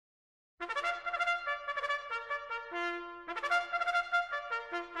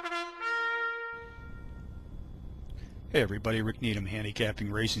Hey everybody, Rick Needham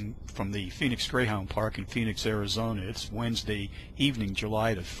handicapping racing from the Phoenix Greyhound Park in Phoenix, Arizona. It's Wednesday evening,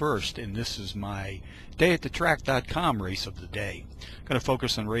 July the 1st, and this is my DayAtTheTrack.com race of the day. Going to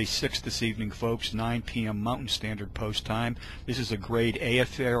focus on race 6 this evening, folks, 9 p.m. Mountain Standard Post Time. This is a grade A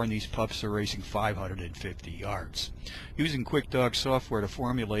affair, and these pups are racing 550 yards. Using QuickDog software to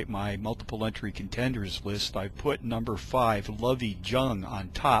formulate my multiple entry contenders list, I put number 5, Lovey Jung, on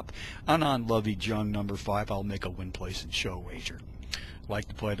top, and on Lovey Jung number 5 I'll make a win, place, and show wager. I like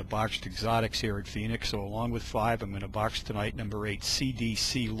to play the boxed exotics here at Phoenix, so along with 5 I'm going to box tonight number 8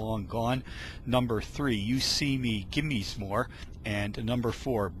 CDC Long Gone, number 3 You See Me Gimme's More, and number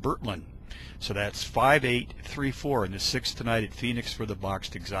 4 Bertlin. So that's 5, 8, 3, 4 in the 6th tonight at Phoenix for the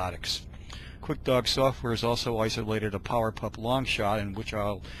boxed exotics. QuickDog software has also isolated a Power Pup long shot in which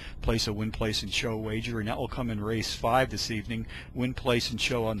I'll place a win, place, and show wager, and that will come in race 5 this evening. Win, place, and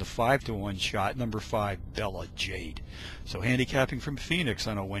show on the 5-to-1 shot, number 5 Bella Jade. So handicapping from Phoenix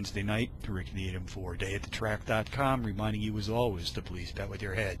on a Wednesday night, Rick Needham for DayAtTheTrack.com, reminding you as always to please bet with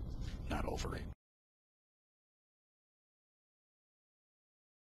your head, not over it.